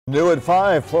New at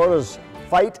 5, Florida's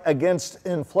fight against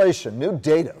inflation. New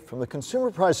data from the Consumer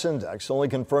Price Index only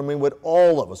confirming what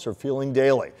all of us are feeling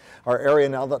daily. Our area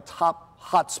now the top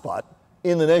hotspot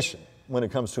in the nation when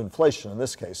it comes to inflation. In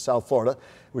this case, South Florida,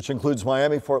 which includes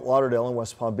Miami, Fort Lauderdale, and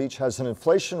West Palm Beach, has an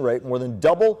inflation rate more than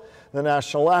double the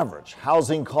national average.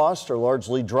 Housing costs are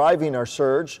largely driving our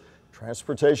surge.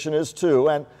 Transportation is too,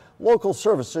 and local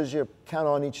services you count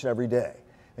on each and every day.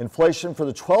 Inflation for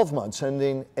the 12 months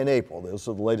ending in April, those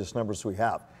are the latest numbers we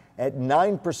have, at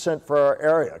 9% for our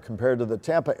area compared to the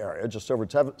Tampa area, just over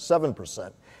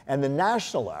 7%, and the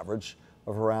national average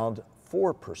of around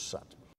 4%.